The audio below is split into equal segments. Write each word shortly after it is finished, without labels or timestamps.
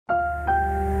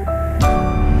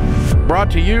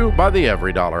Brought to you by the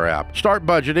EveryDollar app. Start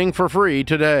budgeting for free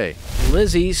today.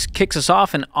 Lizzie kicks us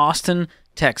off in Austin,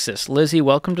 Texas. Lizzie,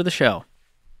 welcome to the show.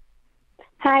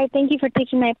 Hi, thank you for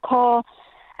taking my call.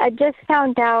 I just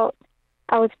found out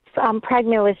I was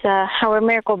pregnant with our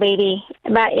miracle baby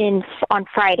on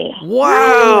Friday.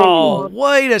 Wow!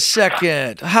 Wait a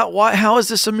second. How is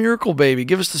this a miracle baby?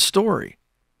 Give us the story.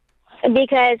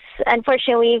 Because,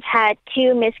 unfortunately, we've had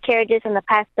 2 miscarriages in the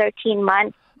past 13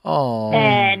 months. Oh.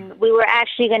 And we were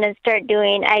actually going to start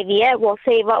doing IVF. We'll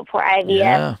save up for IVF.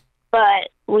 Yeah. But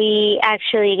we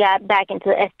actually got back into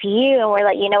the FPU, and we're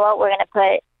like, you know what? We're going to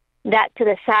put that to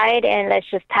the side, and let's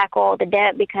just tackle all the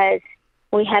debt because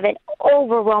we have an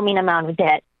overwhelming amount of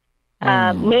debt,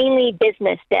 mainly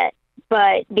business debt.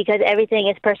 But because everything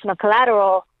is personal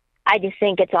collateral, I just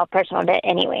think it's all personal debt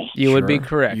anyway. You would be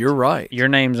correct. You're right. Your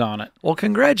name's on it. Well,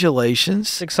 congratulations.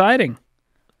 It's exciting.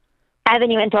 I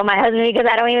haven't even told my husband because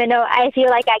I don't even know. I feel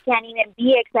like I can't even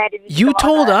be excited. You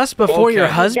told us before your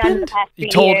husband? You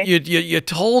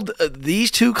told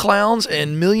these 2 clowns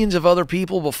and millions of other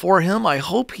people before him. I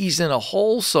hope he's in a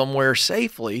hole somewhere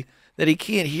safely that he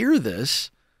can't hear this.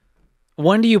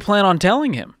 When do you plan on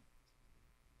telling him?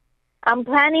 I'm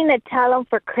planning to tell him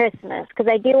for Christmas because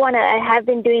I do want to. I have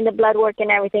been doing the blood work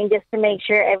and everything just to make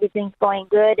sure everything's going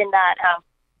good and that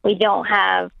we don't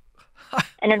have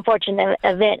an unfortunate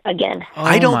event again.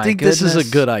 I don't think this is a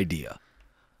good idea.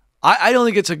 I don't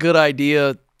think it's a good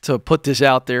idea to put this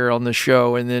out there on the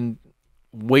show and then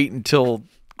wait until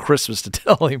Christmas to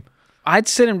tell him. I'd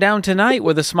sit him down tonight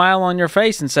with a smile on your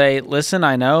face and say, listen,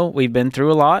 I know we've been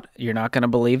through a lot. You're not going to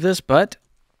believe this, but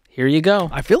here you go.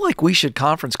 I feel like we should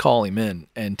conference call him in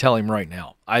and tell him right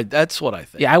now. That's what I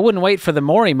think. Yeah, I wouldn't wait for the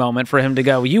Maury moment for him to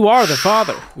go, you are the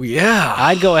father. Yeah.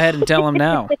 I'd go ahead and tell him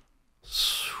now.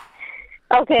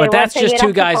 Okay, but that's just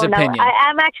 2 guys' opinion.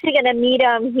 I'm actually going to meet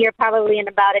him here probably in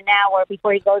about an hour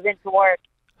before he goes into work.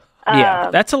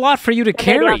 Yeah, that's a lot for you to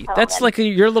carry. That's like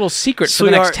your little secret for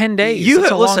the next 10 days.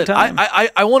 That's a long time.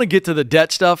 I want to get to the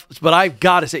debt stuff, but I've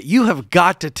got to say, you have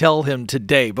got to tell him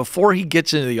today before he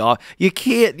gets into the office.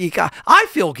 I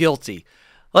feel guilty.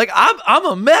 Like, I'm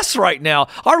a mess right now.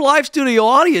 Our live studio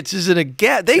audience is in a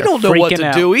gap. They don't know what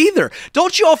to do either.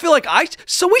 Don't you all feel like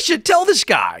so we should tell this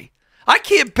guy. I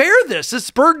can't bear this. This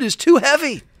burden is too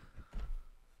heavy.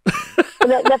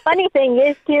 The funny thing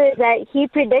is, too, is that he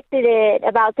predicted it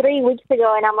about 3 weeks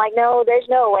ago, and I'm like, no, there's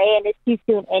no way, and it's too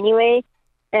soon anyway.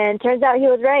 And turns out he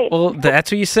was right. Well, that's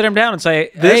where you sit him down and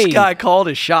say, this guy called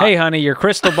his shot. Hey, honey, your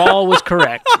crystal ball was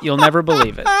correct. You'll never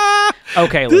believe it.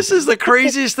 Okay, this is the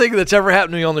craziest thing that's ever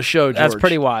happened to me on the show, George. That's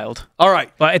pretty wild. All right.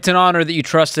 But it's an honor that you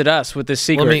trusted us with this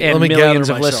secret and millions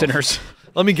of listeners.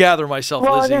 Let me gather myself,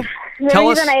 Lizzie. The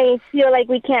reason I feel like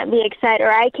we can't be excited,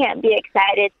 or I can't be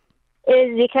excited,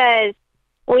 is because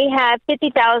we have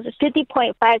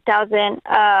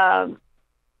 $50,500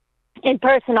 in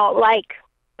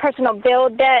personal bill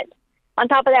debt. On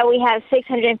top of that, we have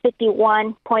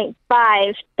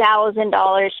 $651.5 thousand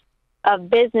of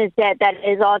business debt that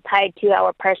is all tied to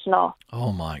our personal.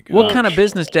 Oh my God! What kind of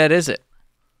business debt is it?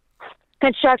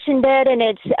 Construction debt, and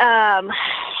it's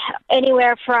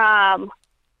anywhere from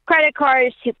credit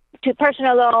cards to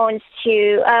personal loans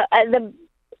to the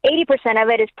 80% of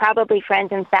it is probably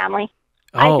friends and family.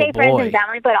 I say friends and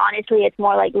family, but honestly, it's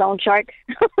more like loan sharks.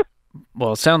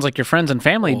 Well, it sounds like your friends and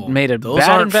family made a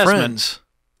bad investment. Friends.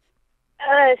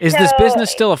 Is this business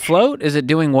still afloat? Is it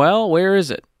doing well? Where is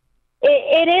it?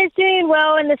 It is doing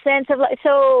well in the sense of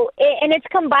and it's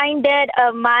combined debt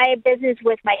of my business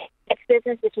with my ex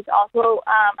business, which is also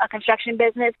a construction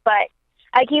business, but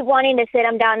I keep wanting to sit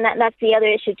them down. That's the other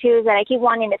issue, too, is that I keep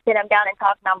wanting to sit them down and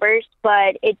talk numbers,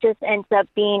 but it just ends up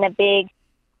being a big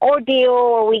ordeal,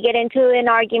 or we get into an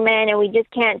argument and we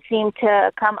just can't seem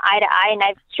to come eye to eye. And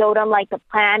I've showed them, like, the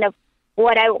plan of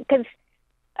what we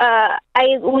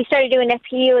started doing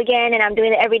FPU again, and I'm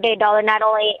doing the everyday dollar. Not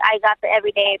only I got the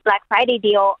everyday Black Friday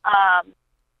deal,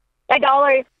 a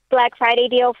dollar Black Friday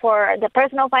deal for the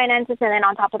personal finances, and then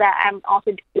on top of that, I'm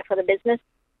also doing it for the business.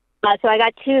 So I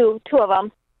got two of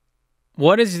them.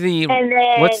 What's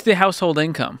the household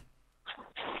income?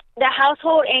 The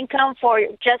household income for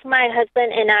just my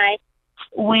husband and I,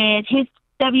 with his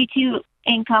W-2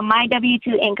 income, my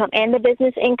W-2 income, and the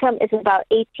business income, is about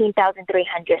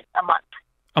 $18,300 a month.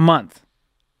 A month?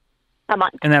 A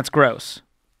month. And that's gross?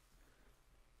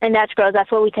 And that's gross.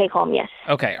 That's what we take home, yes.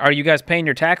 Okay. Are you guys paying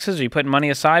your taxes? Are you putting money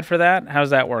aside for that?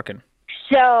 How's that working?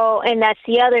 So, and that's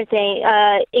the other thing.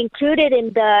 Included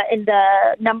in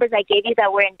the numbers I gave you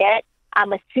that we're in debt,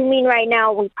 I'm assuming right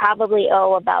now we probably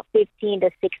owe about $15,000 to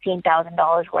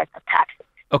 $16,000 worth of taxes.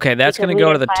 Okay, that's going to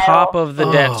go to the top of the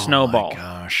debt snowball. Oh, my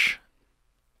gosh.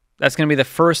 That's going to be the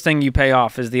first thing you pay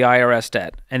off is the IRS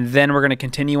debt. And then we're going to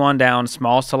continue on down,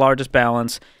 smallest to largest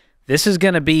balance. This is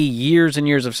going to be years and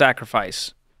years of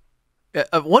sacrifice.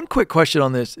 One quick question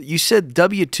on this. You said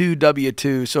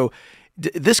W-2. So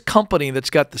this company that's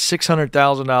got the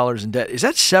 $600,000 in debt, is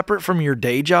that separate from your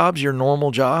day jobs, your normal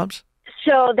jobs?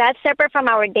 So that's separate from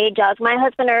our day jobs. My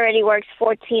husband already works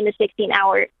 14 to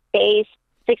 16-hour days,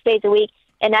 6 days a week,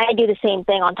 and I do the same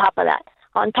thing on top of that.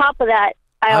 On top of that,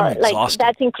 I'm exhausted.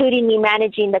 that's including me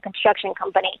managing the construction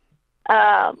company.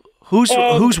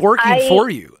 Who's working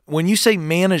for you? When you say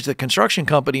manage the construction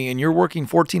company and you're working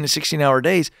 14 to 16-hour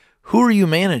days, who are you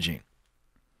managing?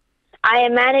 I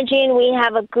am managing. We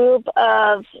have a group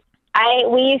of. I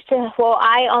used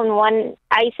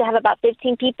to have about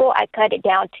 15 people. I cut it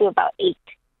down to about 8.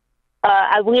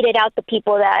 I weeded out the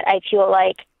people that I feel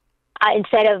like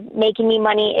instead of making me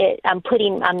money, I'm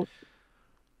putting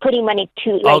money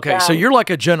to. Like, okay, so you're like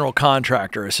a general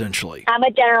contractor essentially. I'm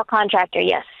a general contractor,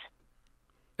 yes.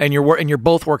 And you're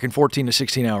both working 14 to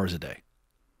 16 hours a day.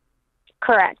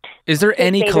 Correct. Is there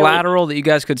any collateral that you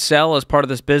guys could sell as part of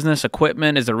this business?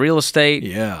 Equipment? Is there real estate?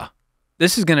 Yeah.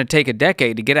 This is going to take a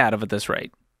decade to get out of at this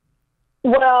rate.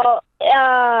 Well,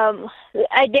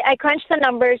 I crunched the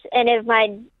numbers, and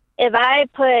if I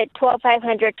put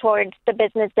 $12,500 towards the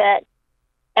business debt,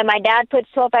 and my dad puts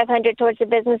 $12,500 towards the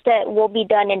business debt, we'll be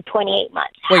done in 28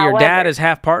 months. Wait, your dad is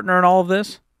half partner in all of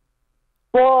this?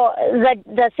 Well,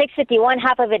 the 651,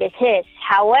 half of it is his.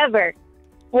 However,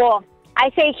 well,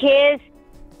 I say his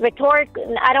rhetoric.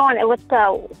 I don't want. What's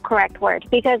the correct word?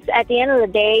 Because at the end of the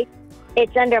day,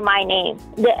 it's under my name.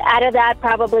 Out of that,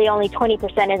 probably only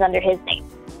 20% is under his name.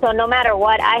 So no matter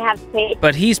what, I have to pay.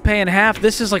 But he's paying half.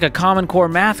 This is like a Common Core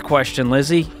math question,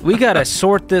 Lizzie. We got to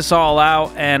sort this all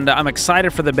out, and I'm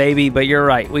excited for the baby, but you're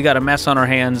right. We got a mess on our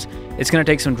hands. It's going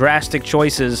to take some drastic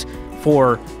choices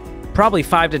for probably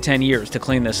 5 to 10 years to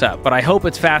clean this up. But I hope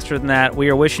it's faster than that. We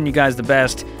are wishing you guys the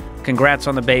best. Congrats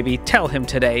on the baby. Tell him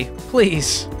today.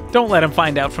 Please, don't let him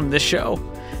find out from this show.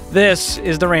 This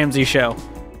is The Ramsey Show.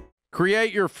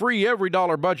 Create your free every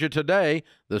dollar budget today,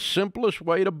 the simplest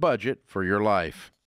way to budget for your life.